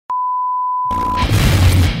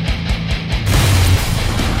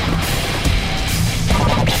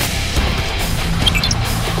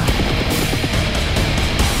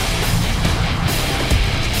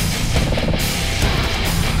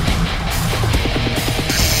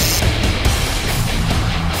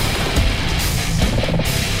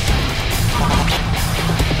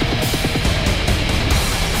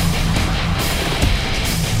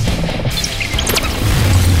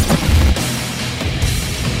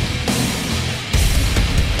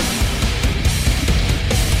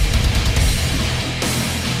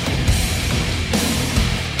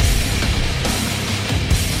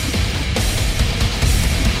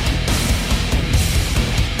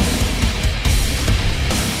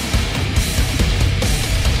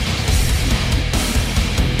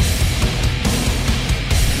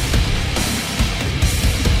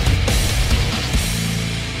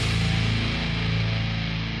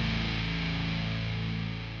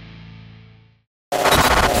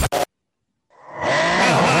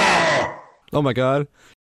Oh my god.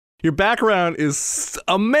 Your background is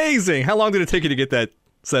amazing. How long did it take you to get that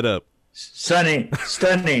set up? Stunning,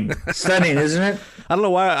 isn't it? I don't know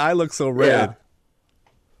why I look so red.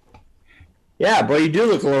 Yeah, boy, you do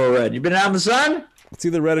look a little red. You been out in the sun? It's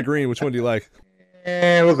either red or green. Which one do you like?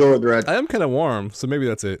 We'll go with red. I am kind of warm, so maybe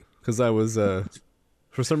that's it. Because I was,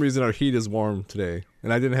 for some reason, our heat is warm today,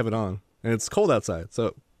 and I didn't have it on. And it's cold outside,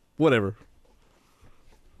 so whatever.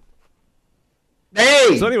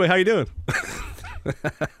 Hey! So anyway, how you doing?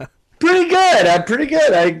 Pretty good. I'm pretty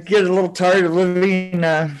good. I get a little tired of living,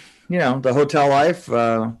 the hotel life.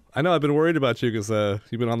 I know I've been worried about you because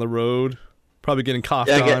you've been on the road, probably getting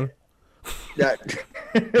coughed on. I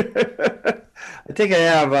think I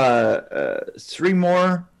have three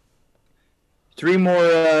more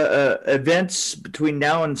events between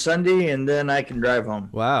now and Sunday, and then I can drive home.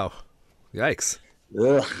 Wow, yikes!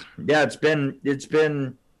 Ugh. Yeah,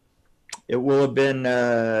 it will have been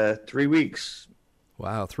 3 weeks.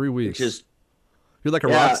 Wow, 3 weeks. You're like a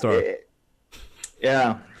yeah, rock star.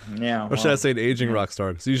 Yeah. Or should I say an aging rock star?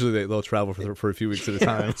 It's usually they'll travel for a few weeks at a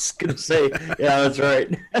time. I was going to say, yeah, that's right.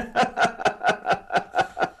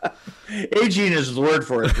 Aging is the word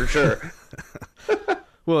for it, for sure.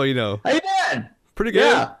 Well, How you been? Pretty good.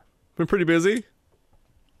 Yeah. Been pretty busy.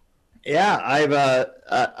 Yeah,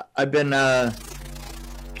 I've been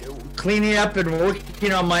cleaning up and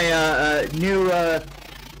working on my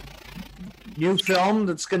new film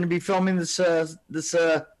that's going to be filming this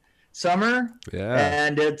summer. Yeah,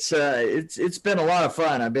 and it's been a lot of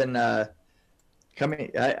fun. I've been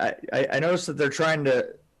coming. I noticed that they're trying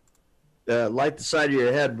to light the side of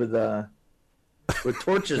your head with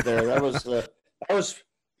torches there. That was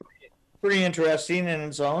pretty interesting in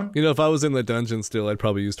its own. If I was in the dungeon still, I'd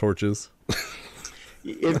probably use torches.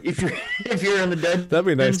 If you're in the dungeon, that'd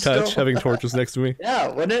be a nice touch, having torches next to me. Yeah,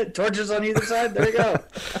 wouldn't it? Torches on either side. There you go.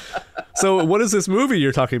 So, what is this movie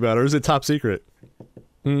you're talking about, or is it top secret?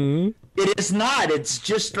 Mm-hmm. It is not. It's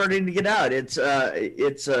just starting to get out. It's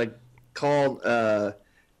called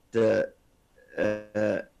the.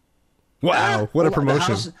 Wow! What a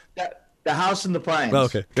promotion! The House in the Pines. Oh,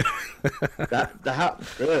 okay. the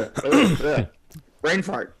house. Brain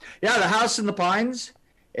fart. Yeah, The House in the Pines,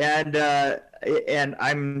 and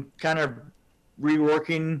I'm kind of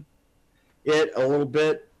reworking it a little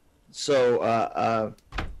bit. So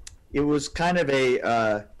it was kind of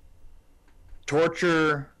a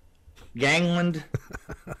torture gangland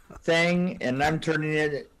thing, and I'm turning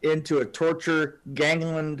it into a torture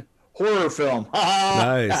gangland horror film.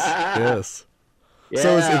 Nice. Yes. Yeah,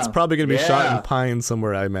 so it's probably going to be shot in Pines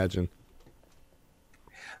somewhere, I imagine.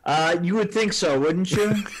 You would think so, wouldn't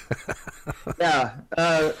you? Yeah.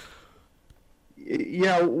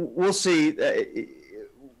 We'll see.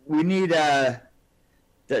 We need the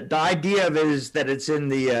idea of it is that it's in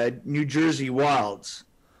the New Jersey wilds.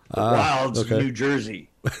 The wilds of New Jersey.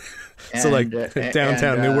 So like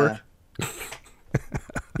downtown Newark?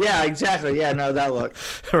 Yeah, exactly. Yeah, no, that look.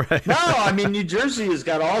 Right. No, I mean, New Jersey has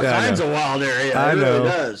got all kinds of wild area. It really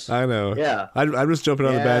does. I know. Yeah. I'm just jumping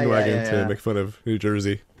on the bandwagon to make fun of New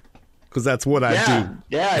Jersey. Because that's what I do.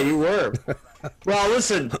 Yeah, you were. Well,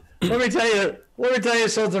 listen, let me tell you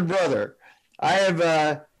something, brother. I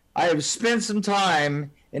have spent some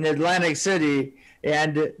time in Atlantic City,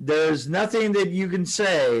 and there's nothing that you can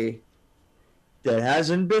say that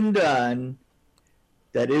hasn't been done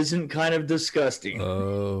that isn't kind of disgusting.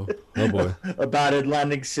 Oh boy. About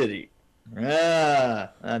Atlantic City. A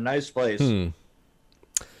nice place.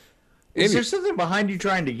 Is there something behind you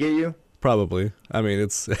trying to get you? Probably. I mean,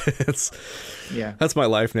 it's that's my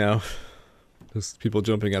life now. Just people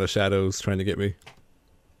jumping out of shadows trying to get me.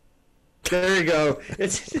 There you go.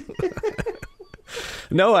 It's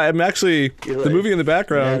No, I'm actually the movie in the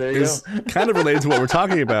background is kind of related to what we're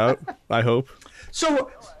talking about, I hope.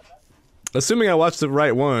 So assuming I watched the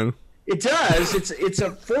right one. It does. It's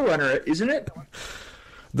a forerunner, isn't it?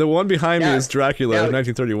 The one behind me is Dracula,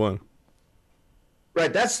 1931.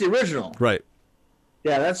 Right, that's the original. Right.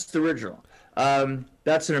 Yeah, that's the original.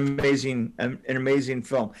 That's an amazing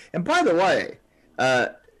film. And by the way,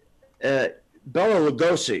 Bela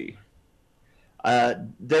Lugosi.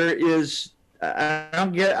 There is. I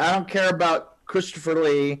don't care about Christopher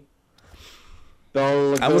Lee.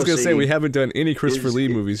 Bela Lugosi. I was gonna say we haven't done any Christopher Lee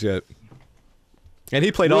movies yet. And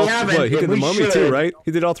he played he did The Mummy too, right?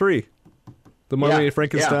 He did all three. The Mummy,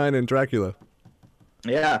 Frankenstein, and Dracula.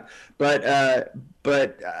 Yeah, but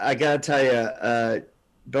I gotta tell you,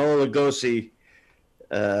 Bela Lugosi,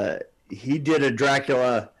 he did a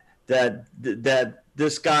Dracula that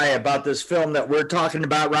this guy about this film that we're talking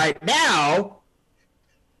about right now.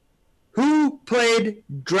 Who played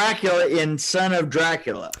Dracula in Son of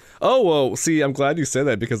Dracula. Oh, well, see, I'm glad you said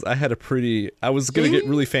that because I was going to get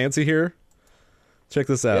really fancy here. Check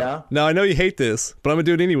this out. Yeah. Now, I know you hate this, but I'm going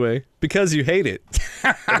to do it anyway because you hate it.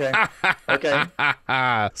 Okay.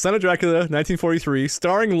 Son of Dracula, 1943,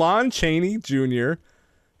 starring Lon Chaney Jr.,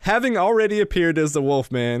 having already appeared as the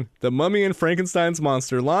Wolfman, the Mummy and Frankenstein's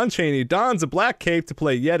monster, Lon Chaney dons a black cape to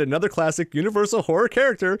play yet another classic Universal horror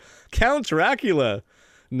character, Count Dracula.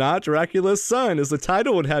 Not Dracula's son, as the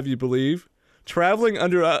title would have you believe, traveling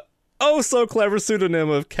under a oh-so-clever pseudonym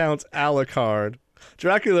of Count Alucard.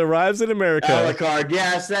 Dracula arrives in America. Alucard,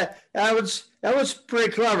 yes, that was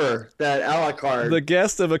pretty clever. That Alucard, the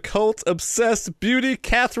guest of a cult-obsessed beauty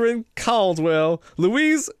Catherine Caldwell,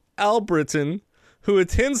 Louise Albritton, who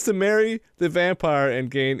intends to marry the vampire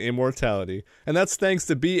and gain immortality. And that's thanks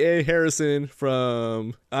to B.A. Harrison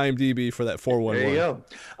from IMDb for that 411. There you go.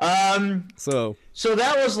 So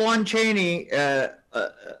that was Lon Chaney.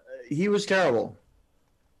 He was terrible.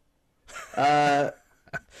 We're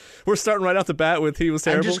starting right off the bat with he was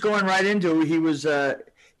terrible. I'm just going right into he was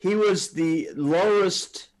the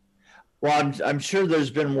lowest. Well, I'm sure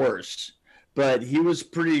there's been worse, but he was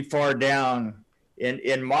pretty far down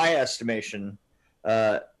in my estimation.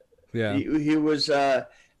 He was.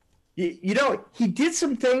 He did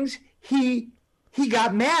some things. He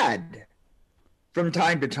got mad from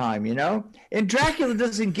time to time. And Dracula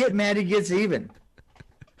doesn't get mad; he gets even.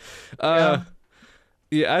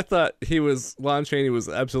 Yeah, I thought Lon Chaney was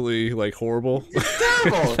absolutely horrible.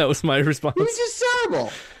 Terrible. That was my response. He was just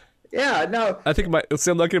terrible. Yeah, no. I think I'm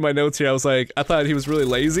looking at my notes here. I was like, I thought he was really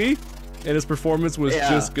lazy, and his performance was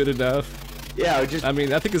just good enough. Yeah, I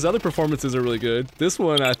think his other performances are really good. This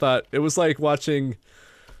one, I thought it was like watching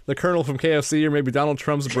the Colonel from KFC or maybe Donald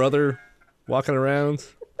Trump's brother walking around.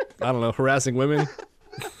 I don't know, harassing women.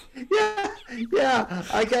 Yeah,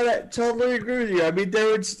 I gotta totally agree with you. I mean,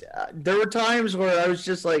 there were times where I was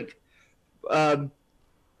just like,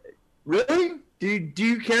 really? Do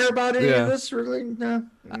you care about any of this? Really? No.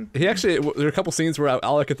 He actually, there were a couple scenes where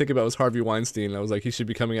all I could think about was Harvey Weinstein. I was like, he should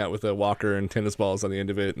be coming out with a walker and tennis balls on the end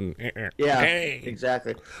of it. And hey,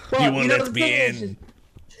 exactly. Well, you won't let me in.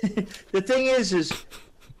 The thing is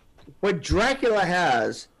what Dracula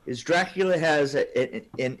has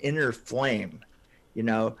an inner flame.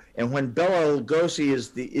 And when Bela Lugosi is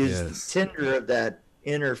the tender of that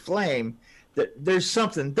inner flame, there's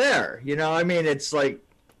something there. I mean, it's like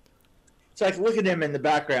look at him in the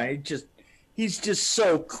background. He's just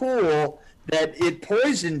so cool that it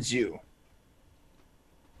poisons you.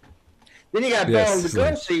 Then you got Bela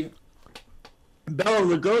Lugosi. Bela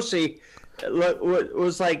Lugosi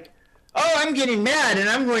was like, "Oh, I'm getting mad, and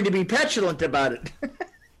I'm going to be petulant about it."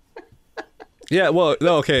 Yeah, well,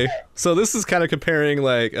 no, okay. So this is kind of comparing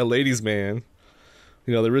a ladies' man,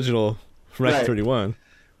 the original from 1931,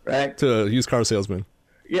 right, to a used car salesman.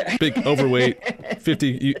 Yeah, big, overweight,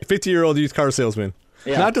 50-year-old used car salesman.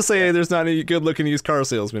 Yeah. Not to say there's not any good-looking used car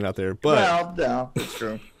salesman out there, but no, that's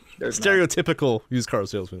true. There's stereotypical used car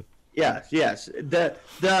salesman. Yeah, yes, the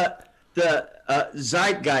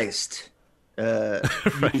zeitgeist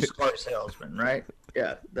used car salesman, right?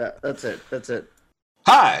 Yeah, that's it.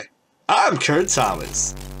 Hi. I'm Kurt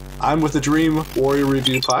Thomas. I'm with the Dream Warrior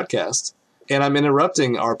Review podcast, and I'm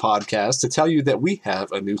interrupting our podcast to tell you that we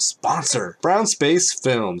have a new sponsor. Brown Space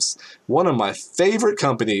Films, one of my favorite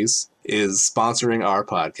companies, is sponsoring our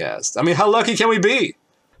podcast. I mean, how lucky can we be?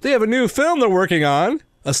 They have a new film they're working on,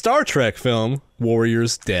 a Star Trek film,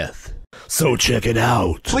 Warrior's Death. So check it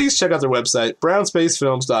out. Please check out their website,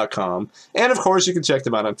 brownspacefilms.com, and of course you can check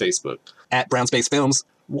them out on Facebook at Brown Space Films.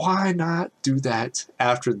 Why not do that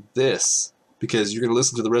after this? Because you're going to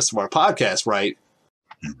listen to the rest of our podcast, right?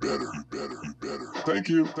 You better. Thank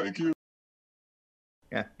you.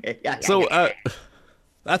 Yeah. So, I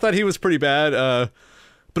thought he was pretty bad,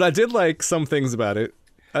 but I did like some things about it.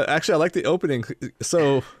 Actually, I like the opening.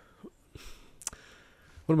 So,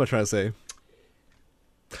 what am I trying to say?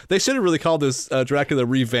 They should have really called this Dracula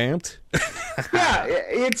Revamped. Yeah,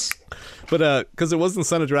 it's... But because it wasn't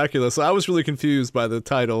Son of Dracula, so I was really confused by the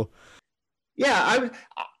title. Yeah,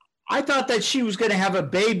 I thought that she was going to have a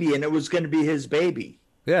baby, and it was going to be his baby.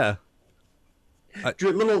 Yeah,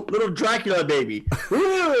 little Dracula baby. Feed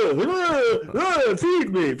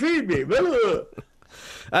me.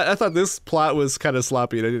 I thought this plot was kind of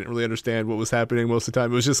sloppy, and I didn't really understand what was happening most of the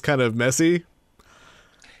time. It was just kind of messy.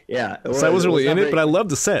 Yeah, so I wasn't really in it, but I loved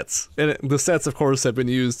the sets, and the sets, of course, have been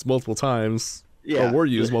used multiple times. Or were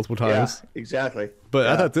used multiple times. Yeah, exactly. But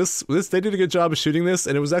I thought this they did a good job of shooting this,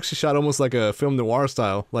 and it was actually shot almost like a film noir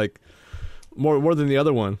style, like more than the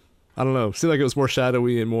other one. I don't know. It seemed like it was more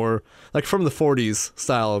shadowy and more like from the 40s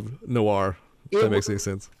style of noir If that makes any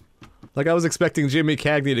sense. Like, I was expecting Jimmy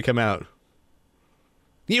Cagney to come out.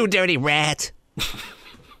 You dirty rat!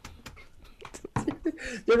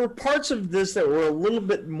 There were parts of this that were a little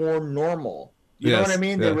bit more normal. You know what I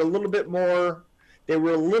mean? Yeah. They were a little bit more. They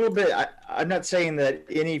were a little bit. I'm not saying that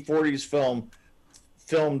any 40s film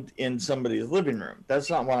filmed in somebody's living room. That's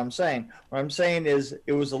not what I'm saying. What I'm saying is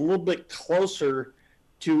it was a little bit closer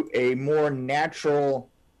to a more natural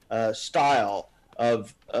style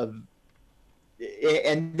of. And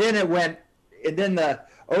then it went. And then the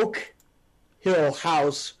Oak Hill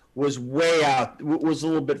house was way out. Was a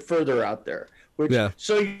little bit further out there. Which,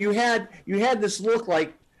 so you had this look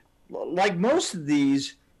like most of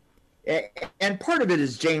these, and part of it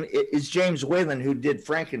is James Whalen, who did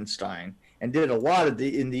Frankenstein and did a lot of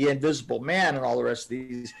the Invisible Man and all the rest of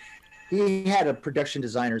these. He had a production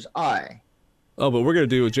designer's eye. Oh, but we're gonna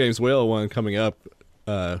do a James Whale one coming up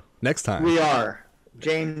next time. We are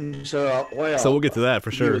James Whale. So we'll get to that for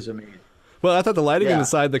sure. Well, I thought the lighting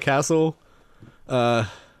inside the castle.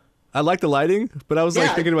 I like the lighting, but I was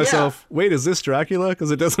like thinking to myself, wait, is this Dracula? Because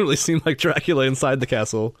it doesn't really seem like Dracula inside the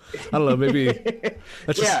castle. I don't know, maybe.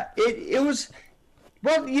 That's just... it was.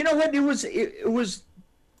 Well, you know what? It was,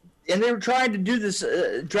 and they were trying to do this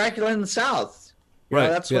Dracula in the South. Right.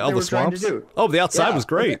 That's what all they were the swamps. trying to do. Oh, the outside was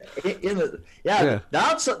great. The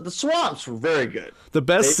outside, the swamps were very good. The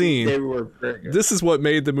best scene. They were very good. This is what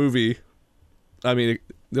made the movie. I mean,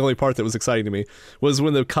 the only part that was exciting to me was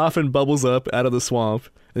when the coffin bubbles up out of the swamp,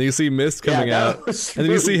 and you see mist coming out, and then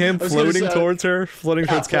you see him floating towards her, floating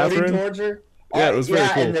towards Catherine. Towards her. Yeah, it was very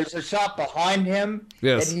cool. And there's a shot behind him.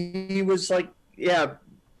 Yes. And he was like,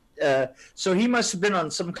 so he must have been on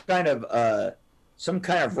some kind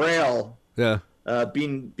of rail. Yeah.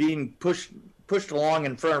 Being pushed along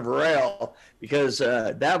in front of a rail, because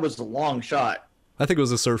that was a long shot. I think it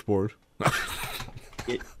was a surfboard.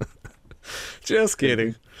 Just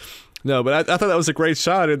kidding. No, but I thought that was a great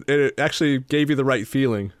shot. It actually gave you the right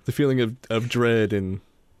feeling, the feeling of dread and,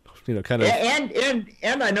 kind of.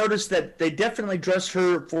 And I noticed that they definitely dressed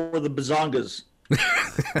her for the Bazongas.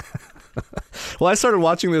 Well, I started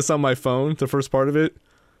watching this on my phone, the first part of it.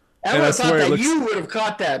 And I thought that you would have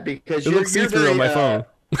caught that because it looks see-through on my phone.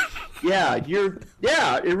 It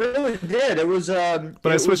really did. It was.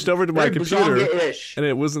 But I switched over to my computer, and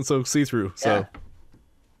it wasn't so see-through. So. Yeah.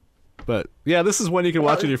 But yeah, this is one you can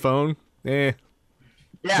watch on your phone. It's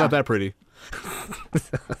not that pretty.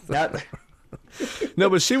 No,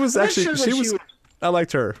 but she was actually she was. I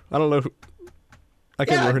liked her. I don't know. I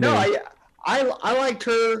can't remember her name. I liked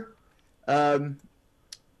her.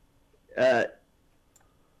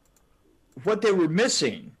 What they were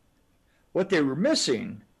missing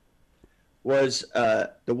was the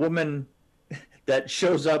woman that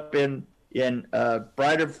shows up in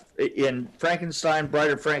Frankenstein,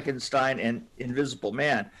 Bride of Frankenstein, and Invisible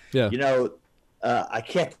Man. Yeah. I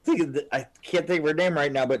can't think of her name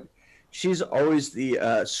right now, but she's always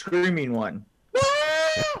the screaming one.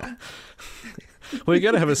 Well, you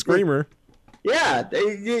got to have a screamer. Yeah,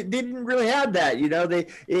 they didn't really have that.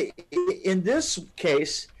 In this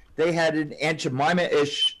case, they had an Aunt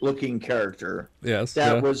Jemima-ish looking character. Yes.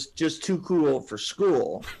 That was just too cool for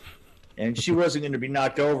school. And she wasn't going to be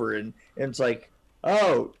knocked over. And it's like,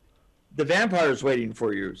 oh, the vampire's waiting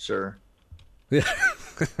for you, sir. Yeah,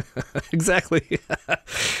 exactly.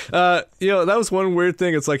 That was one weird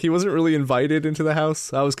thing. It's like he wasn't really invited into the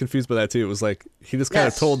house. I was confused by that, too. It was like he just kind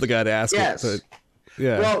of told the guy to ask him. But,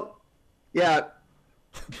 yeah. Well, yeah.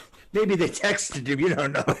 Maybe they texted him. You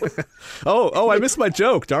don't know. Oh, I missed my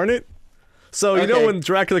joke. Darn it. So, when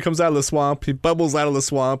Dracula comes out of the swamp, he bubbles out of the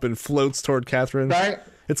swamp and floats toward Catherine. Right.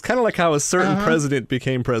 It's kind of like how a certain president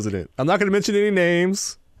became president. I'm not going to mention any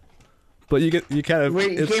names, but you kind of.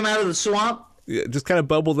 Wait, he came out of the swamp? Yeah, just kind of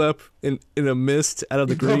bubbled up in a mist out of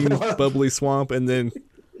the green bubbly swamp, and then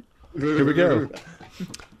here we go.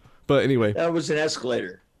 But anyway, that was an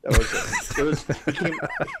escalator.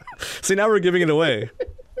 See, now we're giving it away.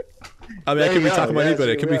 I mean, I could be talking about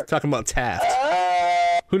anybody. I could be talking about Taft.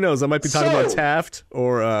 Who knows? I might be talking about Taft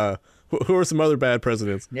or who are some other bad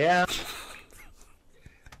presidents? Yeah.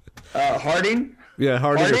 Harding? Yeah,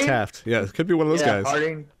 Harding or Taft. Yeah, it could be one of those guys.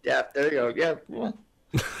 Harding, Taft. There you go. Yeah.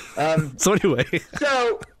 So anyway.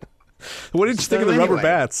 So. What did you think of the rubber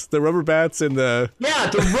bats? The rubber bats and the. Yeah,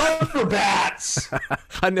 the rubber bats. I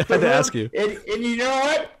had to ask you. And you know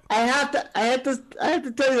what? I have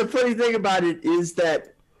to tell you the funny thing about it is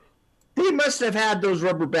that they must have had those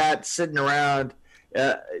rubber bats sitting around.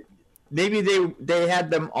 Maybe they had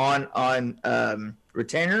them on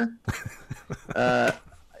retainer.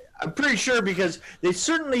 I'm pretty sure because they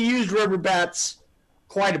certainly used rubber bats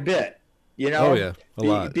quite a bit. Oh yeah, a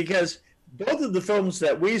lot. Because both of the films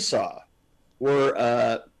that we saw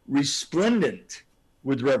were resplendent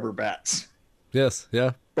with rubber bats. Yes,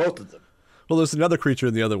 yeah. Both of them. Well, there's another creature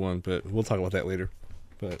in the other one, but we'll talk about that later.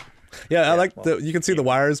 But yeah, I like that you can see the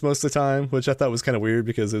wires most of the time, which I thought was kind of weird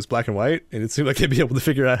because it was black and white, and it seemed like they'd be able to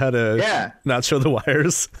figure out how to not show the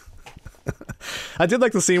wires. I did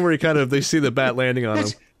like the scene where they see the bat landing on him,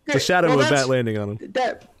 the shadow of a bat landing on him.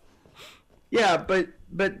 Yeah, but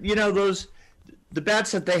the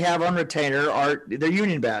bats that they have on retainer they're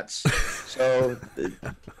union bats, so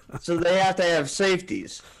they have to have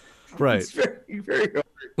safeties. Right. It's very hard.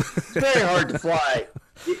 It's very hard to fly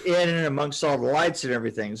in and amongst all the lights and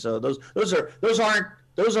everything. So those aren't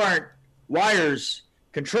wires,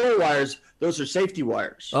 control wires. Those are safety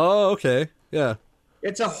wires. Oh, okay. Yeah.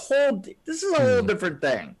 This is a whole different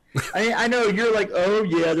thing. I know you're like, oh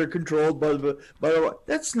yeah, they're controlled by the.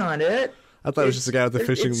 That's not it. I thought it was just a guy with the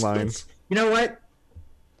fishing line. You know what?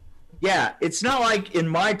 Yeah, it's not like in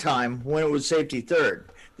my time when it was safety third.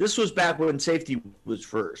 This was back when safety was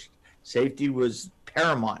first. Safety was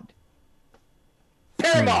paramount.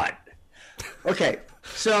 Okay,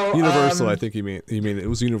 so Universal. I think you mean it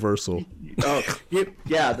was Universal. Oh,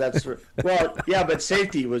 yeah, that's well, yeah, but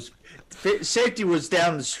safety was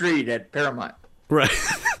down the street at Paramount. Right.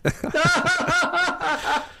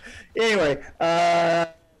 Anyway,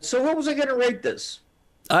 so what was I going to rate this?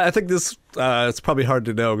 I think this it's probably hard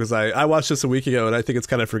to know because I watched this a week ago and I think it's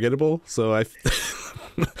kind of forgettable. So I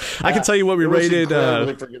can tell you what we rated the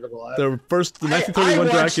 1931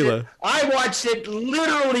 Dracula. I watched it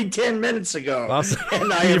literally 10 minutes ago. Awesome.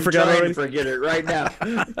 And I am trying to forget it right now.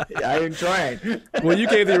 I am trying. Well, you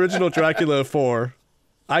gave the original Dracula a 4.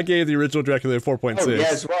 I gave the original Dracula a 4.6. Oh,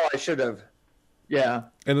 yes, well, I should have. Yeah.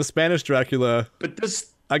 And the Spanish Dracula,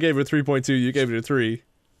 I gave it a 3.2. You gave it a 3.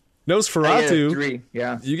 Nosferatu, 3,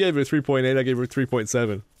 yeah. You gave it a 3.8. I gave it a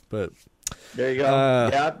 3.7. But there you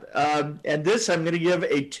go. And this I'm going to give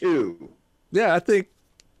a 2. Yeah, I think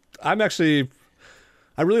I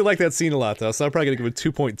really like that scene a lot, though. So I'm probably going to give it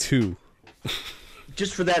 2.2.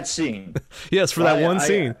 Just for that scene. Yes, for that one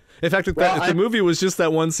scene. In fact, if the movie was just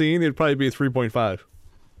that one scene, it'd probably be a 3.5.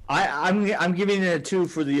 I'm giving it a 2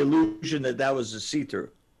 for the illusion that was a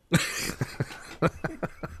see-through.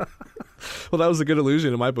 Well, that was a good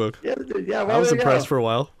illusion in my book. Yeah, I was impressed for a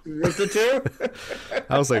while. Was it 2?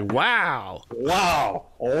 I was like, wow. Wow.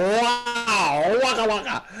 Waka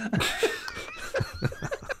waka.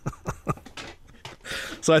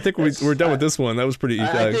 So I think we're done with this one. That was pretty easy.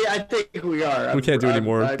 I think we are. We can't do any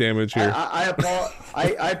more damage here. I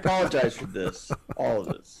apologize for this. All of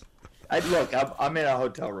this. Look, I'm in a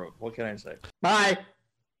hotel room. What can I say? Bye.